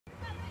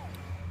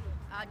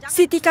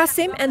Siti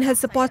Kasim and her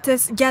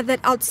supporters gathered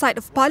outside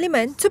of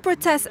Parliament to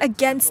protest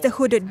against the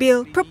hudud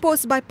bill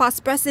proposed by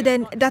past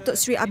President Datuk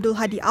Seri Abdul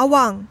Hadi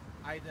Awang.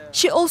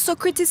 She also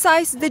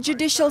criticised the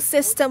judicial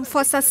system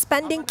for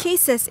suspending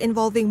cases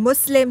involving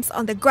Muslims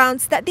on the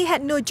grounds that they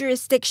had no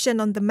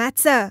jurisdiction on the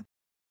matter.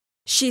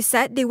 She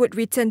said they would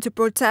return to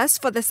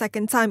protest for the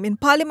second time in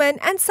Parliament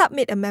and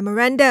submit a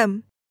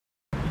memorandum.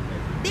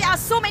 There are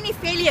so many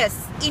failures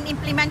in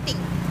implementing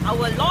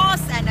our laws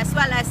and as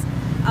well as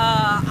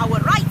our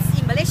rights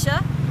in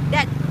Malaysia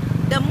that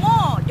the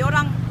more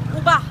diorang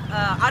ubah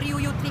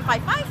RUU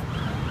 355,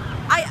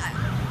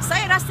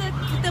 saya rasa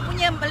kita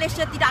punya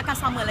Malaysia tidak akan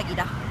sama lagi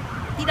dah.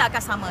 Tidak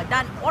akan sama.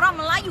 Dan orang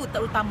Melayu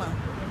terutama,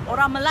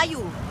 orang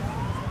Melayu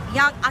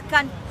yang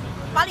akan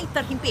paling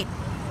terhimpit,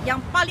 yang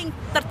paling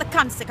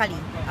tertekan sekali.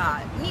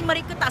 Ni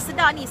mereka tak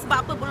sedar ni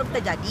sebab apa belum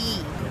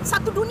terjadi.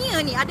 Satu dunia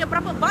ni ada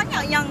berapa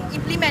banyak yang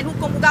implement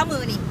hukum agama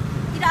ni.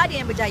 Tidak ada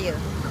yang berjaya.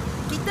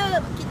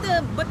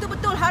 Kita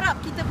betul-betul harap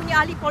kita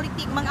punya ahli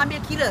politik mengambil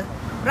kira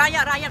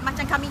rakyat-rakyat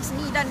macam kami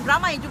sini dan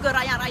ramai juga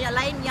rakyat-rakyat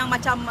lain yang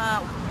macam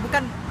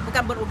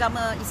bukan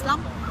beragama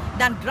Islam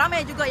dan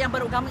ramai juga yang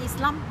beragama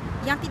Islam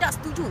yang tidak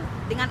setuju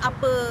dengan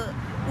apa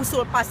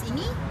usul PAS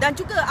ini dan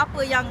juga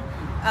apa yang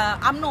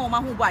UMNO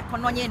mahu buat.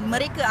 Kononnya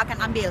mereka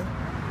akan ambil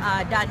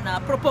dan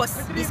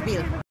propose this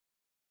bill.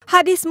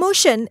 Hadi's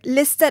motion,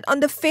 listed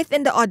on the 5th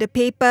in the order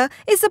paper,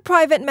 is a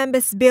private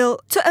member's bill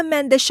to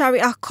amend the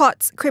Syariah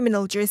Courts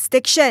criminal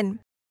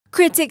jurisdiction.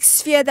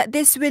 Critics fear that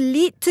this will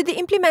lead to the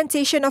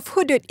implementation of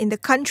hudud in the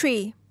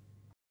country.